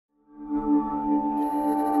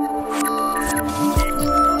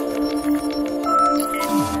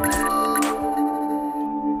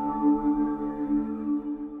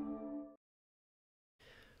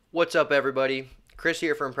What's up, everybody? Chris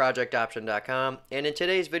here from projectoption.com, and in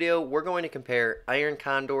today's video we're going to compare iron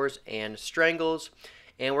condors and strangles,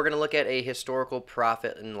 and we're going to look at a historical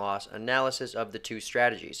profit and loss analysis of the two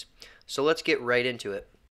strategies. So let's get right into it.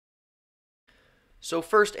 So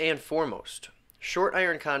first and foremost, short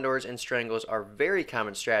iron condors and strangles are very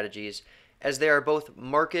common strategies as they are both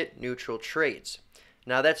market neutral trades.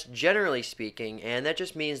 Now that's generally speaking, and that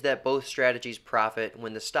just means that both strategies profit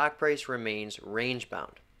when the stock price remains range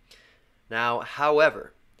bound. Now,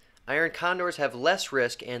 however, iron condors have less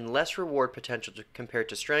risk and less reward potential compared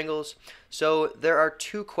to strangles, so there are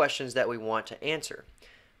two questions that we want to answer.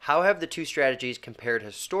 How have the two strategies compared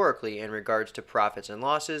historically in regards to profits and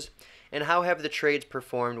losses, and how have the trades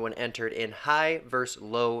performed when entered in high versus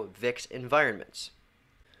low VIX environments?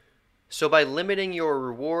 So by limiting your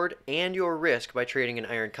reward and your risk by trading an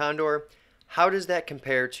iron condor, how does that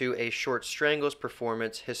compare to a short strangles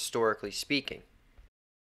performance historically speaking?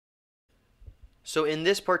 So in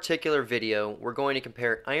this particular video, we're going to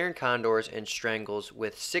compare iron condors and strangles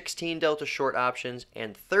with 16 delta short options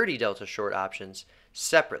and 30 delta short options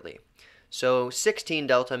separately. So 16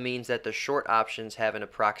 delta means that the short options have an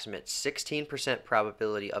approximate 16%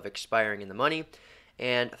 probability of expiring in the money,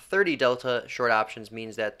 and 30 delta short options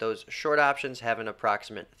means that those short options have an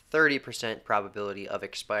approximate 30% probability of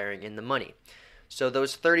expiring in the money. So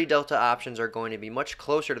those 30 delta options are going to be much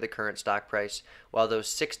closer to the current stock price, while those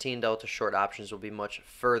 16 delta short options will be much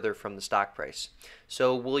further from the stock price.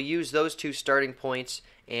 So we'll use those two starting points,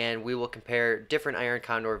 and we will compare different iron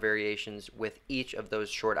condor variations with each of those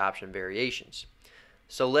short option variations.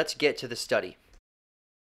 So let's get to the study.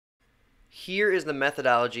 Here is the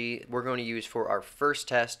methodology we're going to use for our first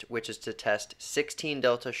test, which is to test 16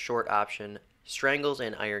 delta short option strangles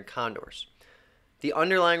and iron condors. The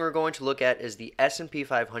underlying we're going to look at is the S&P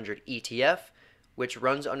 500 ETF, which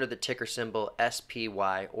runs under the ticker symbol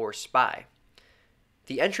SPY or SPY.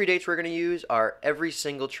 The entry dates we're going to use are every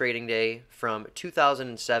single trading day from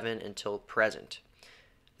 2007 until present.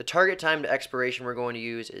 The target time to expiration we're going to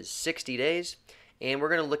use is 60 days, and we're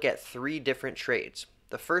going to look at three different trades.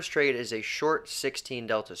 The first trade is a short 16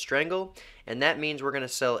 delta strangle, and that means we're going to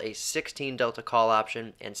sell a 16 delta call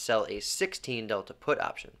option and sell a 16 delta put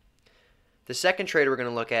option. The second trade we're going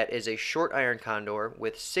to look at is a short iron condor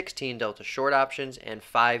with 16 delta short options and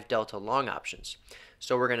 5 delta long options.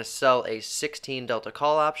 So we're going to sell a 16 delta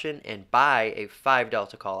call option and buy a 5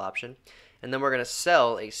 delta call option, and then we're going to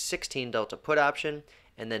sell a 16 delta put option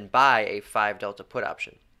and then buy a 5 delta put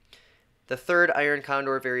option. The third iron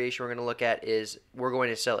condor variation we're going to look at is we're going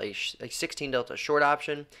to sell a 16 delta short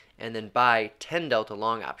option and then buy 10 delta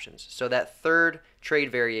long options. So that third trade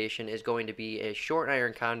variation is going to be a short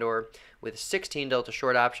iron condor with 16 delta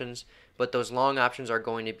short options, but those long options are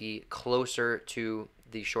going to be closer to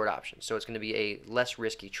the short options. So it's going to be a less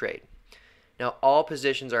risky trade. Now all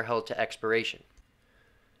positions are held to expiration.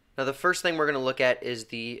 Now the first thing we're going to look at is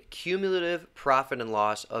the cumulative profit and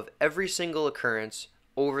loss of every single occurrence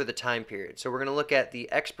over the time period. So we're going to look at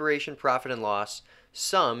the expiration profit and loss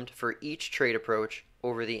summed for each trade approach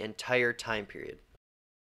over the entire time period.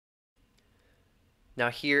 Now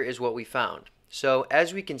here is what we found. So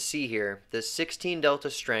as we can see here, the 16 delta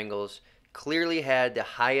strangles clearly had the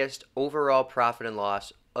highest overall profit and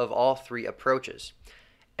loss of all three approaches.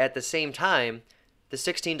 At the same time, the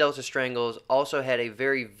 16 delta strangles also had a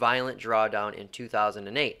very violent drawdown in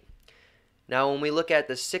 2008. Now when we look at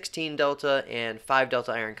the 16 delta and 5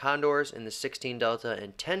 delta iron condors and the 16 delta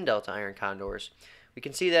and 10 delta iron condors, we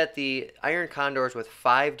can see that the iron condors with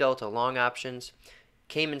 5 delta long options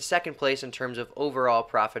came in second place in terms of overall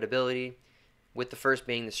profitability, with the first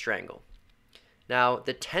being the strangle. Now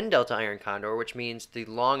the 10 delta iron condor, which means the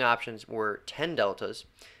long options were 10 deltas,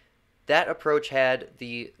 that approach had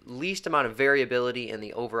the least amount of variability in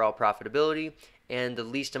the overall profitability and the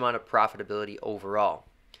least amount of profitability overall.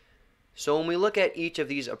 So when we look at each of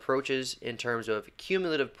these approaches in terms of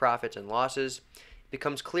cumulative profits and losses, it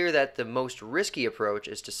becomes clear that the most risky approach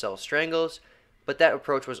is to sell strangles, but that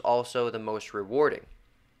approach was also the most rewarding.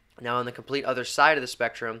 Now on the complete other side of the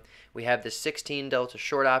spectrum, we have the 16 delta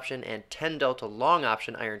short option and 10 delta long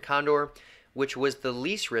option iron condor, which was the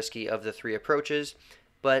least risky of the three approaches,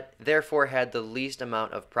 but therefore had the least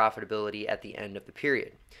amount of profitability at the end of the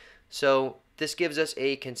period. So this gives us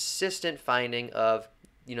a consistent finding of,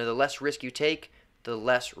 the less risk you take, the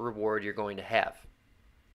less reward you're going to have.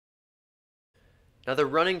 Now the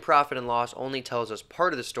running profit and loss only tells us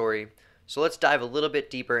part of the story, so let's dive a little bit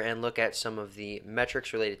deeper and look at some of the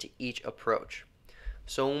metrics related to each approach.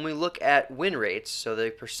 So when we look at win rates, so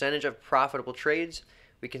the percentage of profitable trades,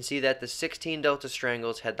 we can see that the 16 delta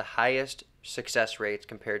strangles had the highest success rates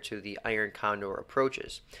compared to the iron condor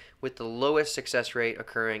approaches, with the lowest success rate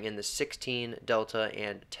occurring in the 16 delta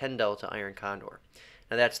and 10 delta iron condor.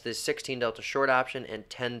 Now that's the 16 delta short option and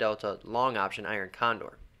 10 delta long option iron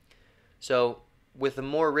condor. So with the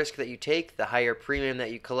more risk that you take, the higher premium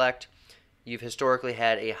that you collect, you've historically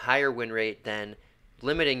had a higher win rate than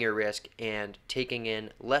limiting your risk and taking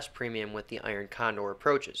in less premium with the iron condor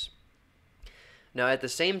approaches. Now at the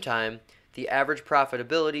same time, the average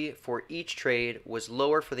profitability for each trade was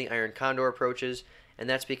lower for the iron condor approaches, and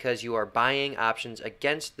that's because you are buying options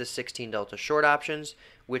against the 16 delta short options,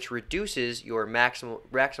 which reduces your maximum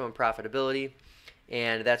profitability,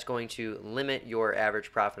 and that's going to limit your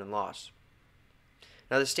average profit and loss.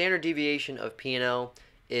 Now the standard deviation of P&L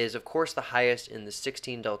is of course the highest in the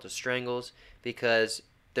 16 delta strangles because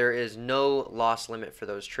there is no loss limit for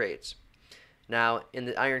those trades. Now in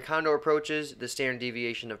the iron condor approaches, the standard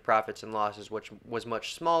deviation of profits and losses was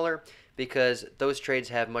much smaller because those trades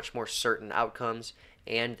have much more certain outcomes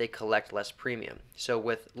and they collect less premium. So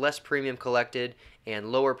with less premium collected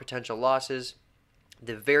and lower potential losses,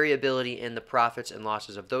 the variability in the profits and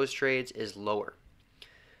losses of those trades is lower.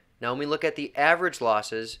 Now when we look at the average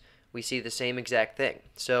losses, we see the same exact thing.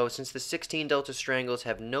 So since the 16 delta strangles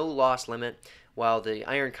have no loss limit, while the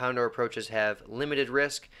iron condor approaches have limited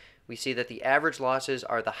risk, we see that the average losses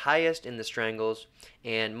are the highest in the strangles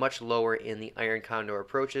and much lower in the iron condor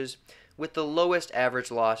approaches, with the lowest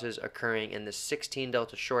average losses occurring in the 16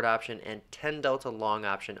 delta short option and 10 delta long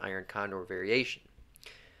option iron condor variation.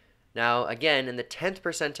 Now again, in the 10th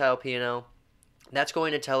percentile P&L, that's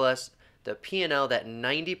going to tell us the P&L that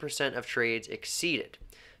 90% of trades exceeded.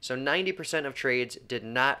 So 90% of trades did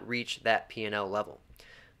not reach that P&L level.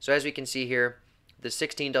 So as we can see here, the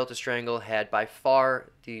 16 delta strangle had by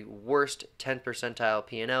far the worst 10th percentile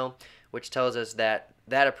P&L, which tells us that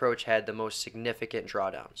that approach had the most significant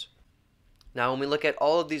drawdowns. Now when we look at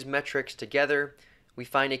all of these metrics together, we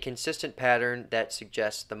find a consistent pattern that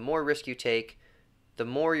suggests the more risk you take, the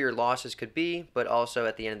more your losses could be, but also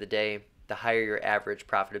at the end of the day, the higher your average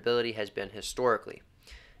profitability has been historically.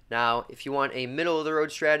 Now, if you want a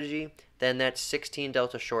middle-of-the-road strategy, then that 16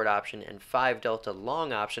 delta short option and 5 delta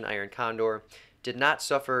long option iron condor did not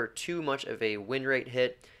suffer too much of a win rate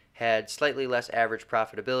hit, had slightly less average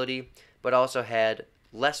profitability, but also had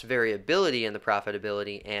less variability in the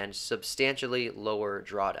profitability and substantially lower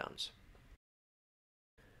drawdowns.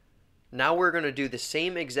 Now we're going to do the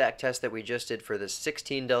same exact test that we just did for the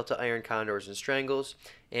 16 delta iron condors and strangles,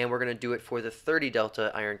 and we're going to do it for the 30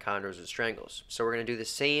 delta iron condors and strangles. So we're going to do the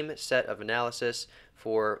same set of analysis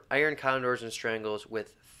for iron condors and strangles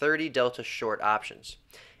with 30 delta short options.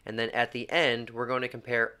 And then at the end, we're going to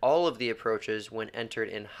compare all of the approaches when entered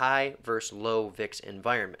in high versus low VIX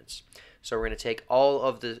environments. So we're going to take all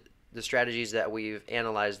of the strategies that we've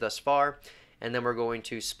analyzed thus far, and then we're going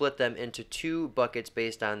to split them into two buckets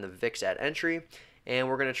based on the VIX at entry, and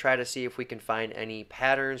we're going to try to see if we can find any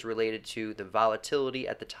patterns related to the volatility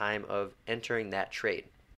at the time of entering that trade.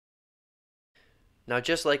 Now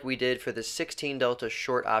just like we did for the 16 delta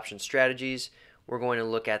short option strategies, we're going to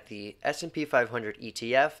look at the S&P 500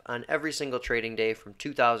 ETF on every single trading day from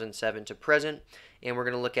 2007 to present, and we're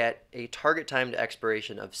going to look at a target time to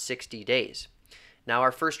expiration of 60 days. Now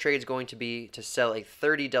our first trade is going to be to sell a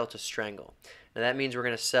 30 delta strangle. Now that means we're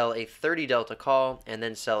going to sell a 30 delta call and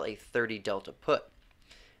then sell a 30 delta put.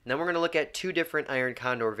 And then we're going to look at two different iron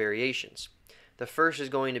condor variations. The first is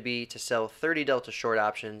going to be to sell 30 delta short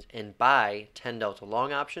options and buy 10 delta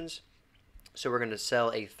long options. So we're going to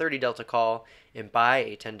sell a 30 delta call and buy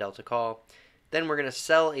a 10 delta call. Then we're going to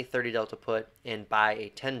sell a 30 delta put and buy a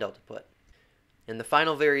 10 delta put. And the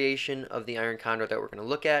final variation of the iron condor that we're going to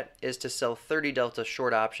look at is to sell 30 delta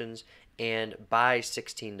short options and buy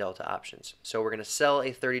 16 delta options. So we're going to sell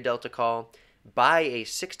a 30 delta call, buy a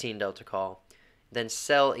 16 delta call, then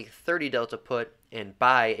sell a 30 delta put and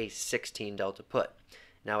buy a 16 delta put.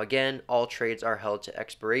 Now again, all trades are held to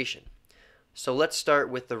expiration. So let's start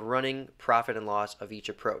with the running profit and loss of each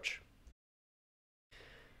approach.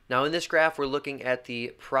 Now in this graph, we're looking at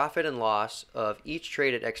the profit and loss of each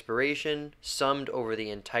trade at expiration summed over the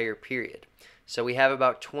entire period. So we have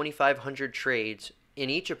about 2,500 trades in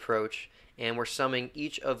each approach, and we're summing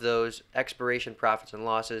each of those expiration profits and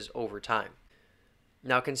losses over time.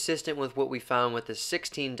 Now consistent with what we found with the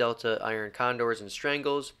 16 delta iron condors and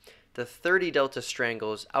strangles, the 30 delta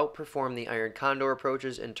strangles outperformed the iron condor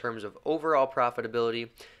approaches in terms of overall profitability,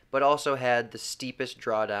 but also had the steepest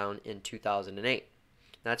drawdown in 2008.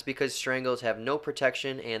 That's because strangles have no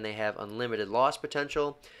protection and they have unlimited loss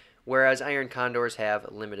potential, whereas iron condors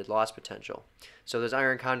have limited loss potential. So those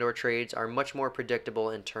iron condor trades are much more predictable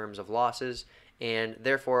in terms of losses and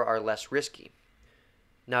therefore are less risky.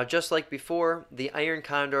 Now, just like before, the iron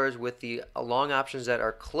condors with the long options that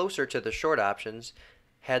are closer to the short options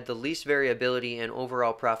had the least variability in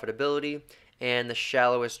overall profitability and the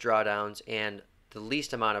shallowest drawdowns and the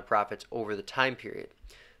least amount of profits over the time period.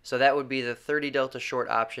 So that would be the 30 delta short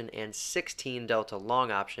option and 16 delta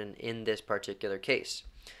long option in this particular case.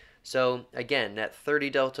 So again, that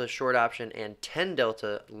 30 delta short option and 10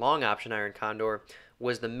 delta long option iron condor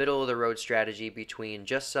was the middle of the road strategy between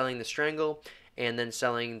just selling the strangle and then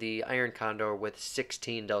selling the iron condor with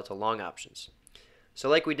 16 delta long options. So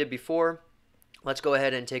like we did before, let's go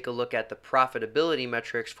ahead and take a look at the profitability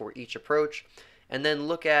metrics for each approach and then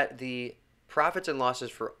look at the profits and losses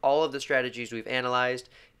for all of the strategies we've analyzed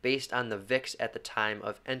based on the VIX at the time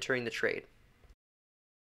of entering the trade.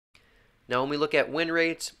 Now when we look at win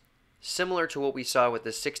rates, similar to what we saw with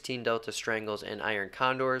the 16 delta strangles and iron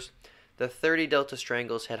condors, the 30 delta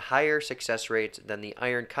strangles had higher success rates than the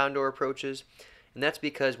iron condor approaches, and that's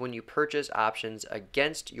because when you purchase options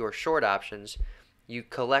against your short options, you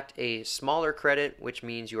collect a smaller credit, which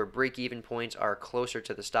means your break-even points are closer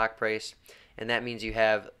to the stock price, and that means you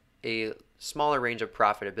have a smaller range of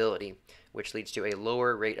profitability, which leads to a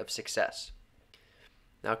lower rate of success.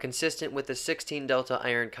 Now, consistent with the 16 delta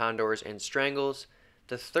iron condors and strangles,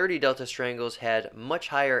 the 30 delta strangles had much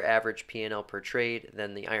higher average P&L per trade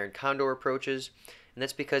than the iron condor approaches, and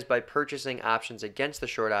that's because by purchasing options against the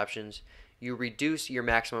short options, you reduce your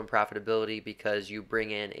maximum profitability because you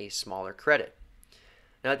bring in a smaller credit.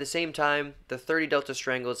 Now at the same time, the 30 delta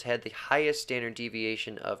strangles had the highest standard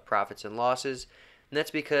deviation of profits and losses, and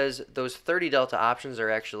that's because those 30 delta options are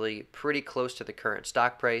actually pretty close to the current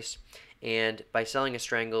stock price, and by selling a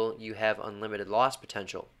strangle, you have unlimited loss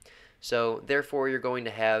potential. So therefore, you're going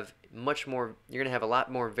to have a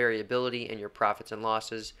lot more variability in your profits and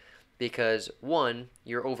losses because one,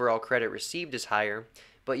 your overall credit received is higher,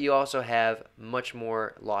 but you also have much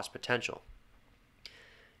more loss potential.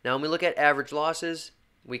 Now, when we look at average losses,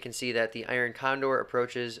 we can see that the iron condor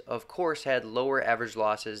approaches, of course, had lower average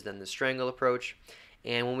losses than the strangle approach.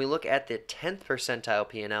 And when we look at the 10th percentile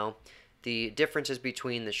P&L, the differences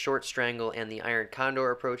between the short strangle and the iron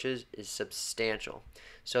condor approaches is substantial.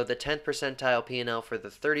 So the 10th percentile P&L for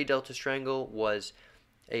the 30 delta strangle was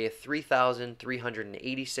a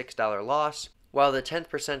 $3,386 loss, while the 10th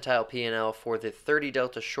percentile P&L for the 30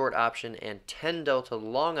 delta short option and 10 delta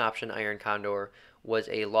long option iron condor was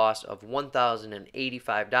a loss of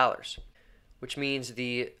 $1,085, which means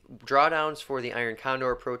the drawdowns for the iron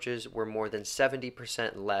condor approaches were more than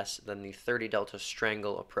 70% less than the 30 delta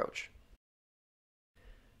strangle approach.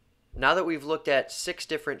 Now that we've looked at 6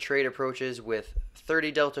 different trade approaches with 30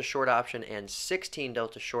 delta short option and 16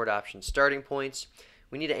 delta short option starting points,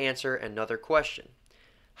 we need to answer another question.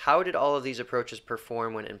 How did all of these approaches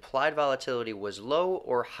perform when implied volatility was low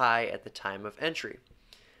or high at the time of entry?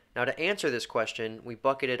 Now to answer this question, we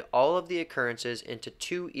bucketed all of the occurrences into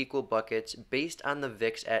 2 equal buckets based on the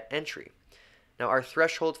VIX at entry. Now our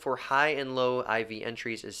threshold for high and low IV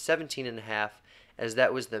entries is 17.5, as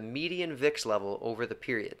that was the median VIX level over the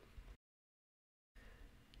period.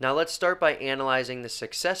 Now let's start by analyzing the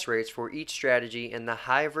success rates for each strategy in the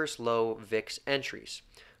high versus low VIX entries.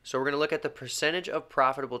 So we're going to look at the percentage of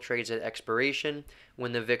profitable trades at expiration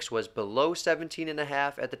when the VIX was below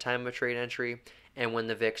 17.5 at the time of trade entry and when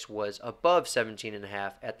the VIX was above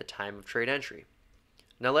 17.5 at the time of trade entry.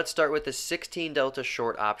 Now let's start with the 16 delta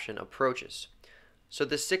short option approaches. So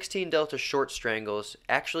the 16 delta short strangles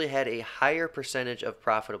actually had a higher percentage of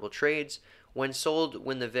profitable trades when sold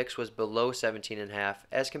when the VIX was below 17.5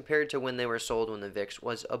 as compared to when they were sold when the VIX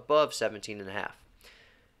was above 17.5.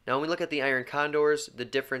 Now when we look at the iron condors, the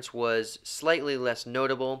difference was slightly less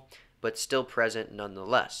notable, but still present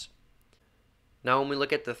nonetheless. Now when we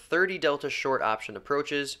look at the 30 delta short option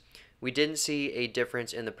approaches, we didn't see a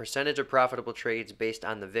difference in the percentage of profitable trades based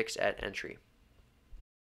on the VIX at entry.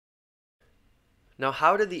 Now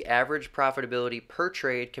how did the average profitability per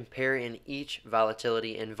trade compare in each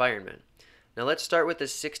volatility environment? Now let's start with the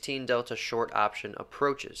 16 delta short option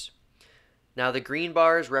approaches. Now the green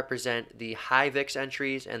bars represent the high VIX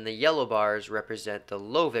entries and the yellow bars represent the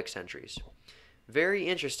low VIX entries. Very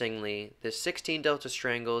interestingly, the 16 delta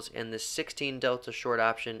strangles and the 16 delta short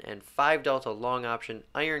option and 5 delta long option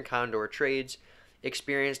iron condor trades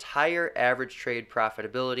experienced higher average trade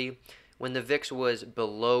profitability when the VIX was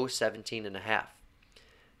below 17.5.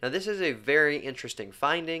 Now this is a very interesting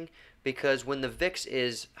finding because when the VIX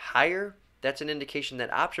is higher, that's an indication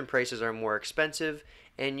that option prices are more expensive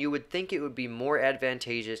and you would think it would be more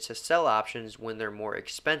advantageous to sell options when they're more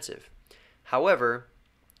expensive. However,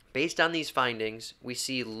 based on these findings, we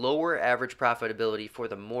see lower average profitability for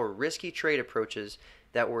the more risky trade approaches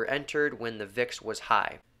that were entered when the VIX was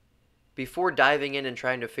high. Before diving in and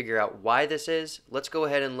trying to figure out why this is, let's go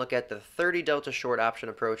ahead and look at the 30 delta short option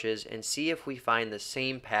approaches and see if we find the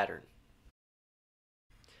same pattern.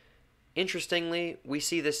 Interestingly, we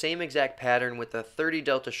see the same exact pattern with the 30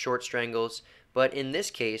 delta short strangles, but in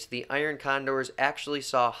this case, the iron condors actually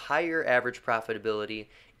saw higher average profitability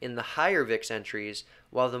in the higher VIX entries,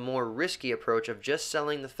 while the more risky approach of just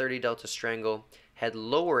selling the 30 delta strangle had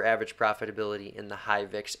lower average profitability in the high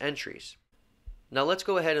VIX entries. Now let's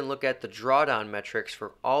go ahead and look at the drawdown metrics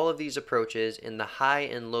for all of these approaches in the high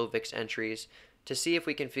and low VIX entries to see if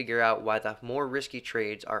we can figure out why the more risky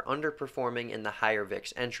trades are underperforming in the higher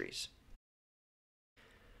VIX entries.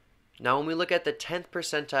 Now when we look at the 10th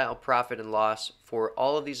percentile profit and loss for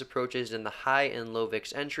all of these approaches in the high and low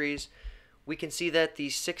VIX entries, we can see that the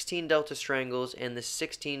 16 delta strangles and the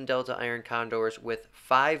 16 delta iron condors with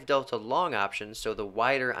 5 delta long options, so the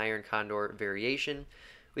wider iron condor variation,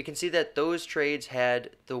 we can see that those trades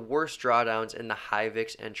had the worst drawdowns in the high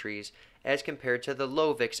VIX entries as compared to the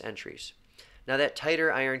low VIX entries. Now that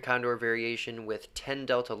tighter iron condor variation with 10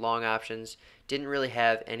 delta long options didn't really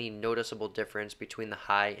have any noticeable difference between the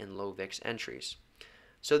high and low VIX entries.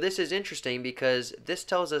 So this is interesting because this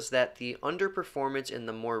tells us that the underperformance in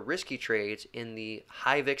the more risky trades in the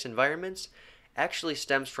high VIX environments actually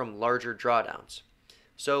stems from larger drawdowns.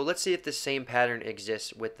 So let's see if the same pattern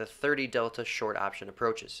exists with the 30 delta short option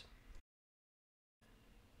approaches.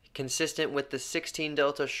 Consistent with the 16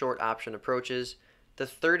 delta short option approaches, the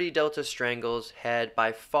 30 delta strangles had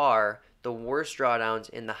by far the worst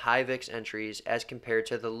drawdowns in the high VIX entries as compared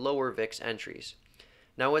to the lower VIX entries.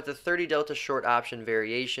 Now with the 30 delta short option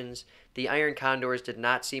variations, the iron condors did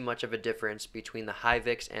not see much of a difference between the high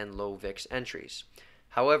VIX and low VIX entries.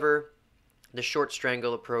 However, the short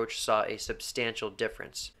strangle approach saw a substantial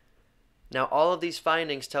difference. Now all of these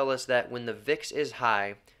findings tell us that when the VIX is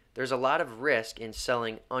high, there's a lot of risk in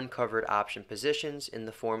selling uncovered option positions in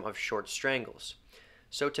the form of short strangles.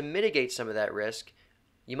 So to mitigate some of that risk,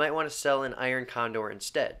 you might want to sell an iron condor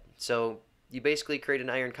instead. So you basically create an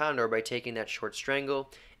iron condor by taking that short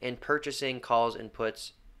strangle and purchasing calls and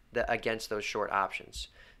puts against those short options.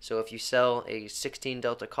 So if you sell a 16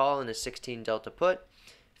 delta call and a 16 delta put,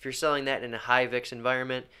 if you're selling that in a high VIX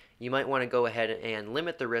environment, you might want to go ahead and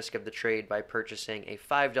limit the risk of the trade by purchasing a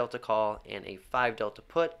 5 delta call and a 5 delta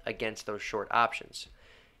put against those short options.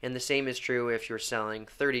 And the same is true if you're selling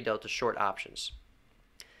 30 delta short options.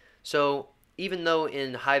 So even though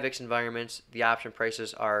in high VIX environments the option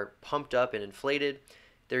prices are pumped up and inflated,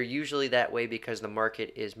 they're usually that way because the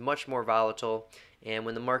market is much more volatile, and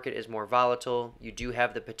when the market is more volatile, you do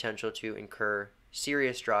have the potential to incur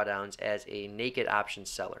serious drawdowns as a naked option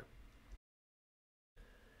seller.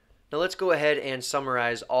 Now let's go ahead and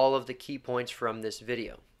summarize all of the key points from this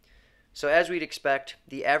video. So as we'd expect,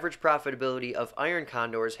 the average profitability of iron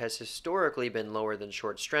condors has historically been lower than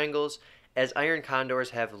short strangles, as iron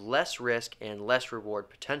condors have less risk and less reward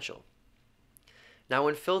potential. Now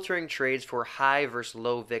when filtering trades for high versus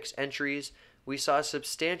low VIX entries, we saw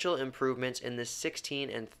substantial improvements in the 16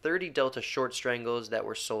 and 30 delta short strangles that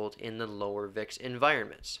were sold in the lower VIX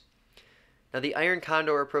environments. Now the iron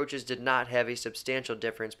condor approaches did not have a substantial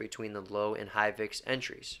difference between the low and high VIX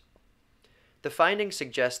entries. The findings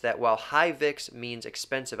suggest that while high VIX means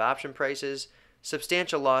expensive option prices,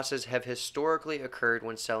 substantial losses have historically occurred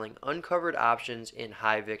when selling uncovered options in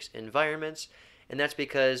high VIX environments, and that's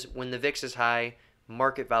because when the VIX is high,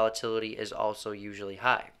 market volatility is also usually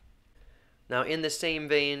high. Now in the same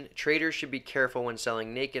vein, traders should be careful when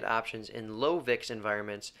selling naked options in low VIX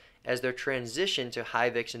environments, as their transition to high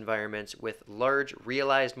VIX environments with large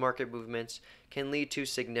realized market movements can lead to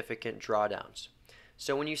significant drawdowns.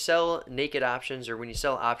 So when you sell naked options, or when you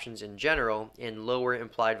sell options in general in lower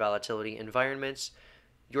implied volatility environments,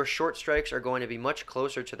 your short strikes are going to be much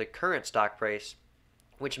closer to the current stock price,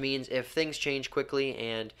 which means if things change quickly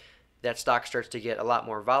and that stock starts to get a lot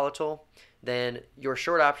more volatile, then your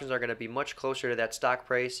short options are going to be much closer to that stock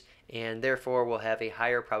price, and therefore will have a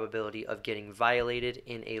higher probability of getting violated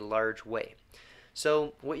in a large way.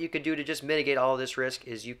 So what you could do to just mitigate all of this risk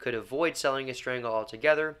is you could avoid selling a strangle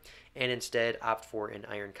altogether and instead opt for an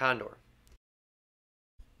iron condor.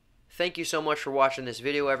 Thank you so much for watching this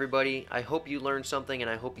video, everybody. I hope you learned something and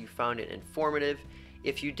I hope you found it informative.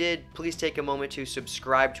 If you did, please take a moment to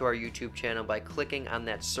subscribe to our YouTube channel by clicking on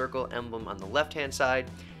that circle emblem on the left-hand side.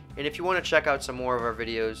 And if you want to check out some more of our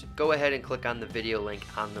videos, go ahead and click on the video link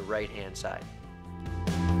on the right-hand side.